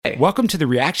Welcome to the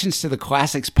Reactions to the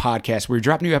Classics podcast, where we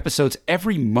drop new episodes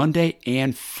every Monday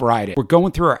and Friday. We're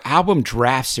going through our album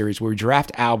draft series, where we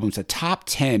draft albums, a top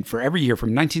 10 for every year from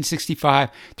 1965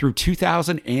 through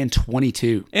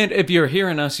 2022. And if you're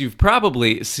hearing us, you've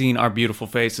probably seen our beautiful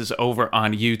faces over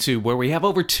on YouTube, where we have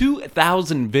over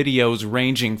 2,000 videos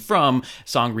ranging from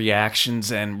song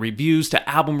reactions and reviews to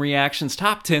album reactions,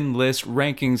 top 10 lists,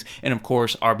 rankings, and of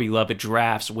course, our beloved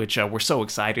drafts, which we're so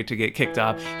excited to get kicked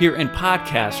off here in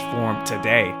podcast form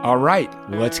today. All right,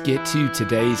 let's get to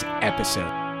today's episode.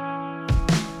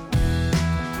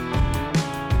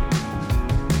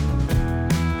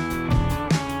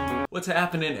 What's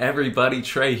happening, everybody?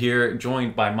 Trey here,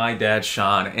 joined by my dad,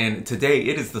 Sean, and today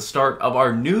it is the start of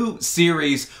our new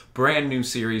series, brand new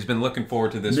series. Been looking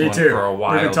forward to this one for a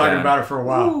while. We've been talking about it for a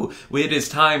while. Ooh, it is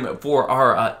time for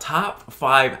our top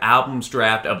 5 albums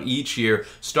draft of each year,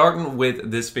 starting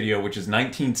with this video, which is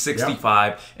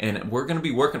 1965, and we're going to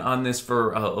be working on this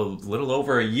for a little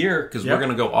over a year, because we're going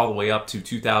to go all the way up to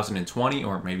 2020,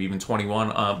 or maybe even 21.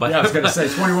 But I was going to say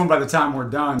 21 by the time we're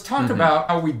done. Let's talk about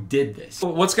how we did this.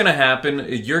 What's going to happen,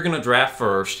 you're going to draft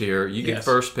first here. You get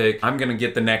first pick. I'm going to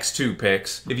get the next 2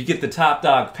 picks. If you get the top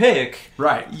dog pick,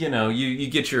 right, you know, you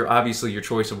get obviously your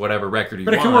choice of whatever record you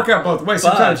want. But it can work out both ways.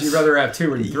 Sometimes you'd rather have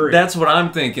 2 than 3. That's what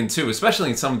I'm thinking too,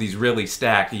 especially in some of these really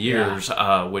stacked years,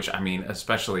 which, I mean,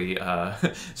 especially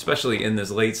in this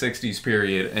late 60s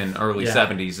period and early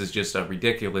 70s is just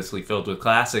ridiculously filled with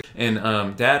classics. And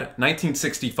Dad,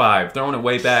 1965, throwing it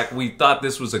way back, we thought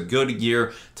this was a good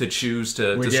year to choose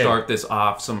to start this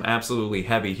off. Some absolutely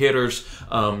heavy hitters,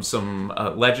 some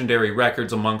legendary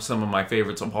records amongst some of my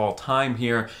favorites of all time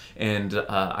here, and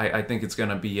I think it's going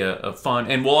to be a fun.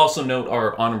 And we'll also note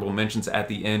our honorable mentions at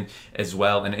the end as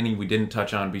well, and any we didn't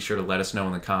touch on, be sure to let us know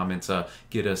in the comments.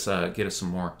 Get us some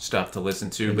more stuff to listen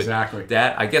to. Exactly. But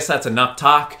Dad, I guess that's enough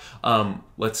talk.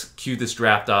 Let's cue this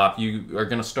draft off. You are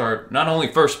going to start not only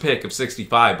first pick of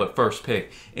 65, but first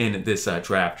pick in this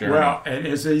draft journey. Well,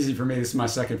 it's easy for me. This is my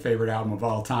second favorite album of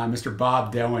all time. Mr.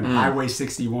 Bob Dylan, Highway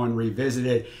 61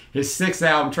 Revisited. His 6th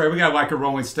album, Trey, we got Like a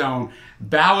Rolling Stone,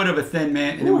 Ballad of a Thin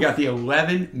Man, and then we got the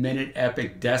 11-minute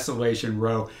epic Desolation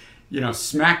Row. You know,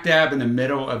 smack dab in the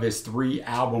middle of his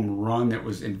 3-album run that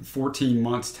was in 14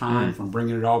 months' time, from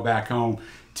Bringing It All Back Home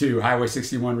to Highway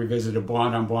 61 Revisited,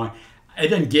 Blonde on Blonde. It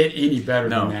doesn't get any better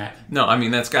than that. No, I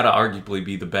mean, that's got to arguably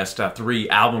be the best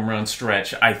 3-album run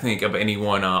stretch, I think, of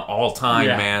anyone all time,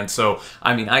 man. So,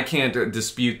 I mean, I can't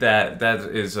dispute that. That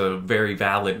is a very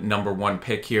valid number 1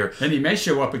 pick here. And he may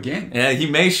show up again. Yeah, he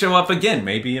may show up again,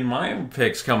 maybe in my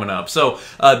picks coming up. So,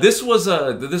 this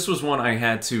was one I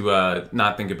had to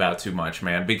not think about too much,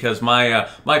 man, because my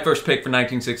first pick for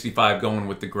 1965, going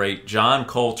with the great John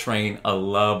Coltrane, A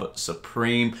Love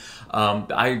Supreme.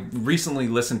 I recently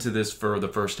listened to this for the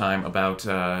first time about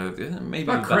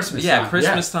Christmas time.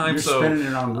 Christmas time. You're so spinning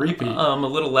it on repeat. A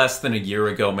little less than a year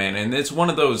ago, man, and it's one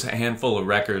of those handful of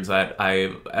records that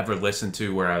I ever listened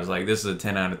to where I was like, this is a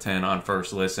 10 out of 10 on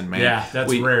first listen, man. Yeah,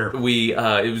 that's rare.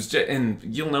 It was just, and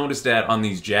you'll notice that on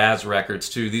these jazz records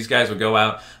too, these guys would go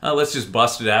out, let's just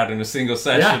bust it out in a single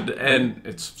session, and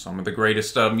it's some of the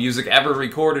greatest music ever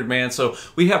recorded, man. So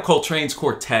we have Coltrane's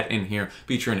quartet in here,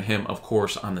 featuring him, of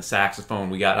course, on the saxophone.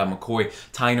 We got McCoy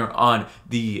Tyner on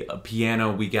the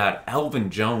piano. We got Elvin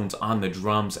Jones on the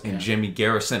drums and Jimmy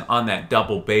Garrison on that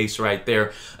double bass right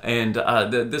there. And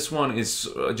this one is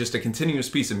just a continuous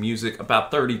piece of music,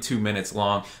 about 32 minutes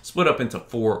long, split up into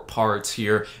 4 parts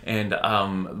here. And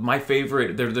my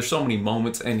favorite, there's so many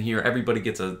moments in here. Everybody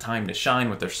gets a time to shine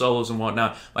with their solos and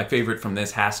whatnot. My favorite from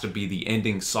this has to be the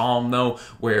ending psalm, though,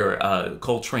 where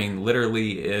Coltrane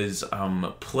literally is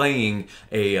playing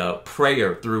a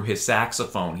prayer through his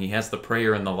saxophone. He has the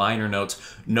prayer in the liner notes.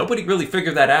 Nobody really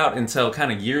figured that out until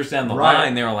kind of years down the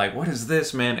line. They were like, what is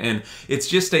this, man? And it's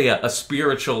just a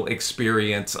spiritual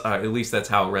experience. At least that's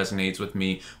how it resonates with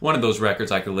me. One of those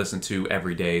records I could listen to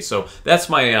every day. So that's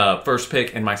my first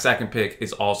pick, and my second pick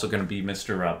is also going to be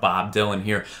Mr. Bob Dylan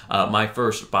here. My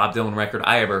first Bob Dylan record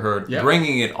I ever heard,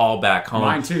 Bringing It All Back Home.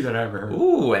 Mine too, that I ever heard.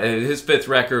 Ooh, his 5th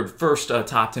record, first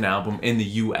top 10 album in the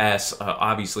U.S.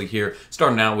 Obviously here,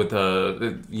 starting out with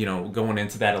going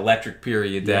into that electric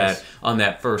period. That on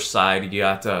that first side, you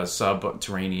got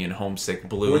Subterranean Homesick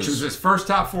Blues, which was his first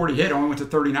top 40 hit, only went to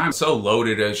 39. So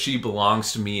loaded. She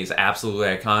Belongs to Me is absolutely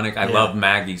iconic. I love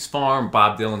Maggie's Farm,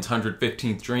 Bob Dylan's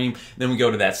 115th Dream. Then we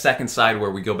go to that second side where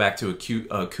we go back to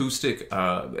acoustic.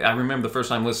 I remember the first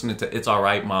time listening to It's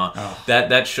Alright Ma.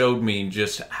 That showed me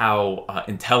just how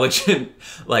intelligent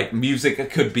like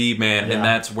music could be, man. And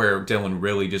that's where Dylan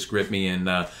really just gripped me, and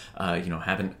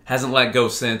hasn't let go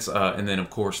since. And then of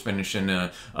course finishing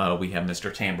we have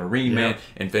Mr. Tambourine Man,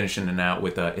 and finishing it out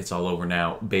with It's All Over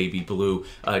Now, Baby Blue.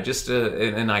 Just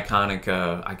an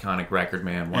iconic record,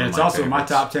 man. And it's also my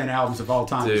top 10 albums of all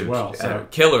time as well. So.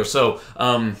 Killer. So,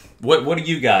 what do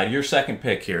you got? Your second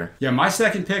pick here. Yeah, my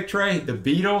second pick, Trey, the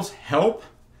Beatles' Help.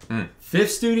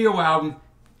 Fifth studio album.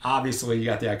 Obviously, you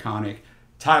got the iconic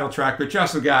title track, but you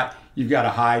also got You've Got to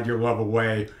Hide Your Love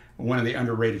Away, one of the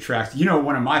underrated tracks. You know,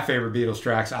 one of my favorite Beatles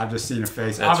tracks, I've Just Seen a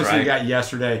Face. That's Obviously, right. You got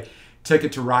Yesterday,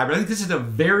 Ticket to Ride, but I think this is a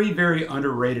very, very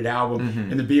underrated album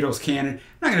in the Beatles canon. I'm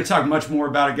not going to talk much more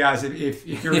about it, guys. If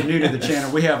you're new to the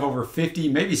channel, we have over 50,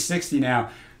 maybe 60 now.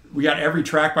 We got every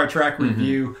track-by-track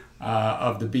review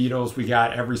of the Beatles. We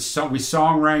got every song. We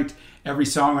song ranked every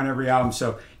song on every album.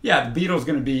 So, yeah, the Beatles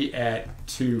going to be at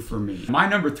 2 for me. My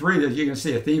number 3, that you're going to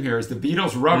see a theme here, is the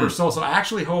Beatles' Rubber Soul. So I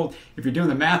actually hold, if you're doing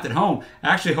the math at home, I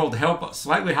actually hold Help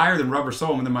slightly higher than Rubber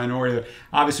Soul. I'm in the minority.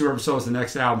 Obviously, Rubber Soul is the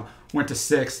next album. Went to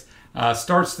 6th.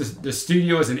 Starts the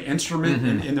studio as an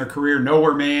instrument in their career.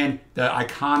 Nowhere Man, the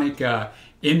iconic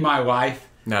In My Life.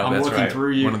 No, I'm that's Looking right.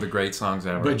 Through You. One of the great songs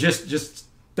ever. But just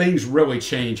things really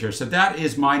change here. So that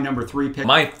is my number 3 pick.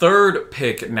 My third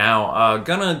pick now,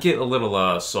 gonna get a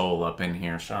little soul up in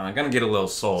here, Sean. Gonna get a little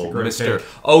soul. Mr. pick.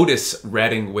 Otis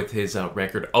Redding with his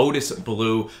record, Otis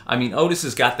Blue. I mean, Otis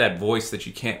has got that voice that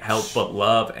you can't help but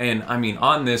love. And I mean,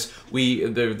 on this,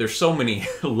 there's so many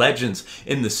legends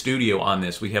in the studio on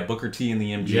this. We have Booker T and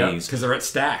the MGs. Yeah, because they're at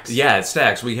Stax. Yeah, at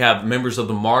Stax. We have members of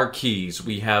the Marquees.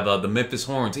 We have the Memphis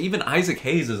Horns. Even Isaac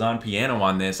Hayes is on piano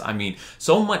on this. I mean,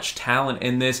 so much talent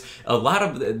in this. A lot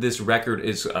of this record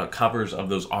is covers of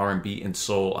those R&B and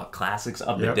soul classics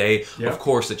of the day. Of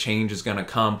course, the change is going to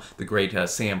come. The great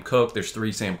Sam Cooke. There's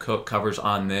 3 Sam Cooke covers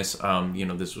on this.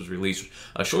 This was released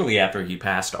shortly after he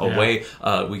passed away.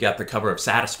 We got the cover of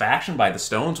Satisfaction by the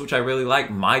Stones, which I really like.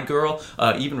 My Girl,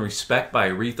 even Respect by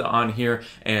Aretha on here.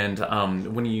 And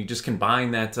when you just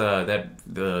combine that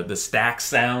the Stax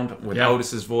sound with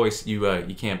Otis's voice,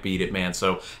 you can't beat it, man.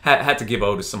 So had to give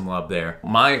Otis some love there.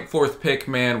 My 4th pick,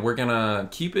 man, we're gonna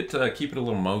keep it a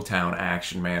little Motown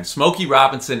action, man. Smokey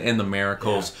Robinson and the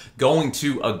Miracles, Going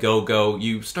to a Go-Go.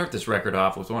 You start this record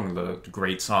off with one of the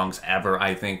great songs ever,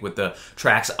 I think, with the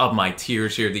tracks Of My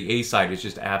Tears here. The A-side is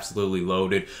just absolutely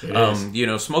loaded.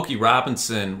 Smokey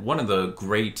Robinson, one of the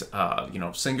great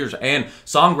singers and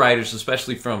songwriters,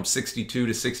 especially from 62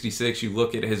 to 66. You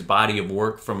look at his body of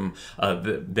work from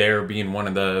there being one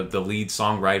of the lead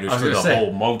songwriters for the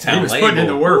whole Motown label. He was putting in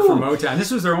the work for Motown.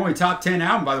 This was their only top 10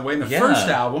 album, by the way. And the first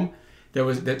album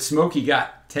that Smokey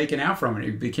got taken out from it,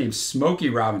 it became Smokey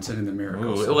Robinson and the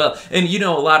Miracles. Well, and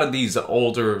a lot of these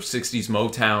older 60s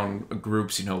Motown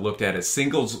groups, looked at as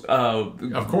singles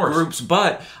of course groups,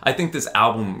 but I think this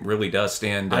album really does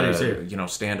stand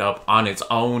up on its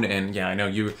own. And I know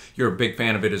you're a big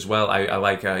fan of it as well. I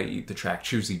like the track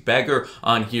Choosy Beggar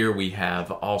on here. We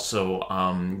have also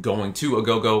Going to a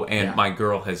Go-Go and My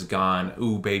Girl Has Gone,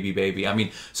 Ooh Baby Baby. I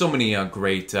mean, so many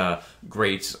great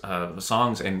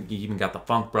songs, and you even got the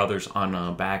Funk Brothers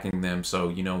on backing them, so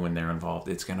when they're involved,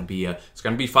 it's gonna be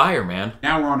fire, man.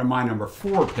 Now we're on to my number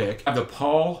 4 pick. I have the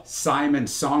Paul Simon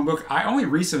Songbook. I only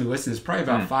recently listened to this, probably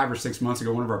about 5 or 6 months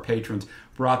ago. One of our patrons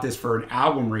brought this for an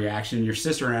album reaction. Your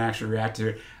sister and I actually reacted to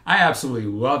it. I absolutely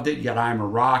loved it. You got I Am a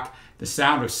Rock, The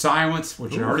Sound of Silence,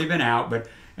 which had already been out,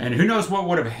 and who knows what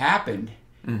would have happened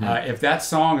if that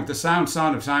song, if the sound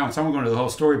of Silence, I'm going to the whole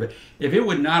story, but if it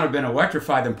would not have been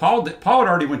electrified, then Paul had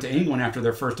already went to England after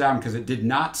their first album because it did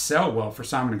not sell well for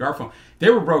Simon and Garfunkel.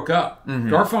 They were broke up.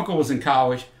 Garfunkel was in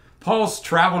college. Paul's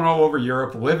traveling all over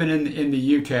Europe, living in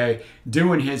the UK,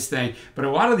 doing his thing. But a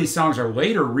lot of these songs are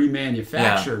later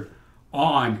remanufactured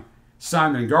on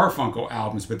Simon and Garfunkel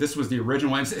albums, but this was the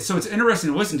original. And so it's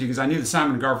interesting to listen to because I knew the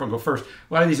Simon and Garfunkel first.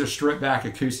 A lot of these are stripped back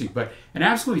acoustic, but an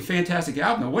absolutely fantastic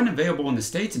album. It wasn't available in the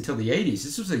States until the 80s.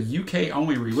 This was a UK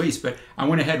only release, but I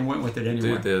went ahead and went with it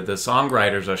anyway. Dude, the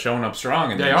songwriters are showing up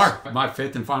strong in this. They are. My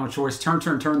 5th and final choice, Turn,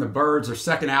 Turn, Turn, The Birds, their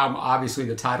second album. Obviously,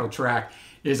 the title track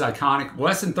is iconic.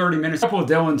 Less than 30 minutes. A couple of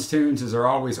Dylan's tunes, as there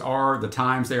always are. The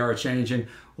times they are changing.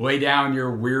 Lay Down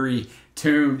Your Weary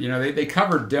Tune. They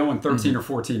covered Dylan 13 or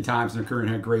 14 times in their career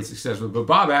and had great success with it. But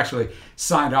Bob actually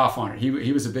signed off on it.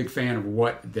 He was a big fan of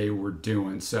what they were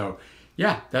doing. So,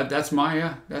 yeah, that's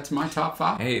my top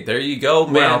 5. Hey, there you go,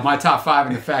 man. Well, my top 5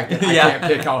 and the fact that I can't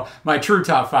pick all my true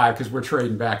top 5 because we're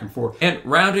trading back and forth. And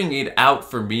rounding it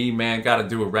out for me, man, got to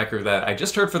do a record that I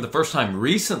just heard for the first time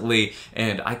recently,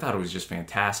 and I thought it was just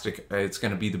fantastic. It's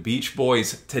going to be the Beach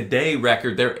Boys' Today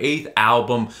record, their 8th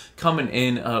album, coming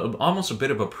in almost a bit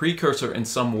of a precursor in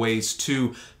some ways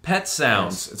to Pet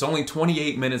Sounds. It's only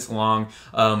 28 minutes long,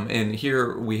 and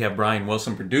here we have Brian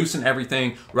Wilson producing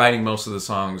everything, writing most of the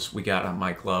songs. We got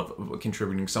Mike Love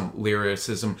contributing some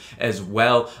lyricism as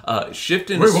well.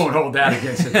 Shifting, we won't hold that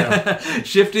against it, though.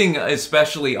 Shifting,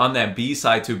 especially on that B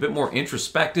side, to a bit more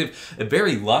introspective, a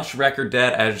very lush record,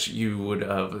 Dad, as you would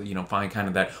find kind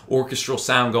of that orchestral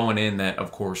sound going in. That,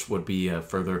 of course, would be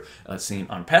further seen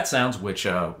on Pet Sounds, which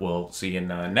we'll see in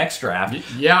next draft.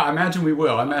 Yeah, I imagine we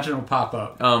will. I imagine it'll pop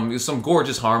up. Some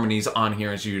gorgeous harmonies on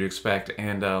here, as you'd expect,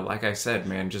 and like I said,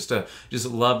 man, just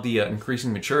love the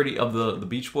increasing maturity of the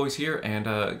Beach Boys here, and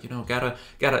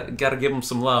gotta give them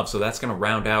some love. So that's gonna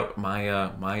round out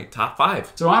my top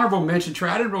 5. So honorable mention, Trey.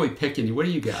 I didn't really pick any. What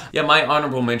do you got? Yeah, my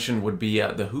honorable mention would be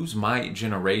the Who's My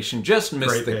Generation. Just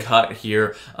missed the cut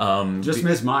here. Just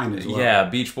missed mine as well. Yeah,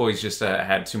 Beach Boys just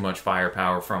had too much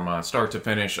firepower from start to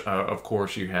finish. Of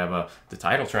course, you have the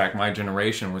title track, My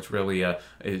Generation, which really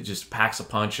it just packs a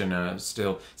punch and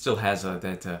still has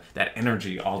that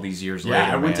energy all these years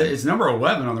later. Yeah, it's number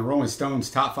 11 on the Rolling Stones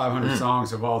top 500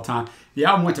 songs of all time. The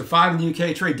album went to 5 in the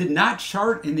UK. Trey, did not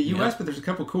chart in the US, but there's a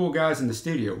couple cool guys in the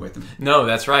studio with them. No,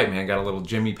 that's right, man. Got a little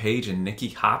Jimmy Page and Nicky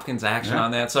Hopkins action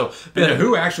on that. So, The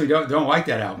Who actually don't like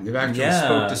that album. They've actually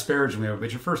spoke disparagingly of it.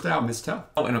 But your first album is tough.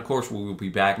 Oh, and of course, we will be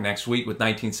back next week with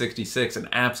 1966, an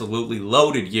absolutely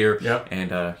loaded year. Yep.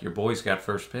 And your boys got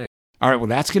first pick. All right, well,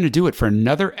 that's going to do it for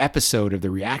another episode of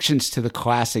the Reactions to the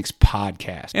Classics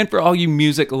podcast. And for all you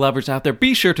music lovers out there,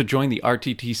 be sure to join the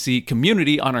RTTC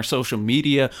community on our social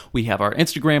media. We have our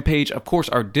Instagram page, of course,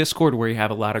 our Discord, where you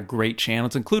have a lot of great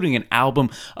channels, including an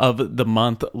Album of the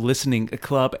Month listening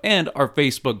club, and our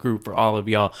Facebook group for all of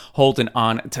y'all holding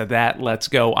on to that. Let's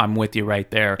go. I'm with you right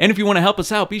there. And if you want to help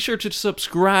us out, be sure to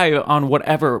subscribe on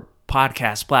whatever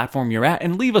podcast platform you're at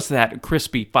and leave us that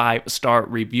crispy 5-star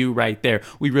review right there.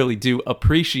 We really do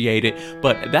appreciate it.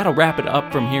 But that'll wrap it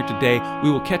up from here today.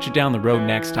 We will catch you down the road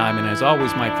next time. And as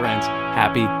always, my friends,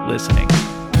 happy listening.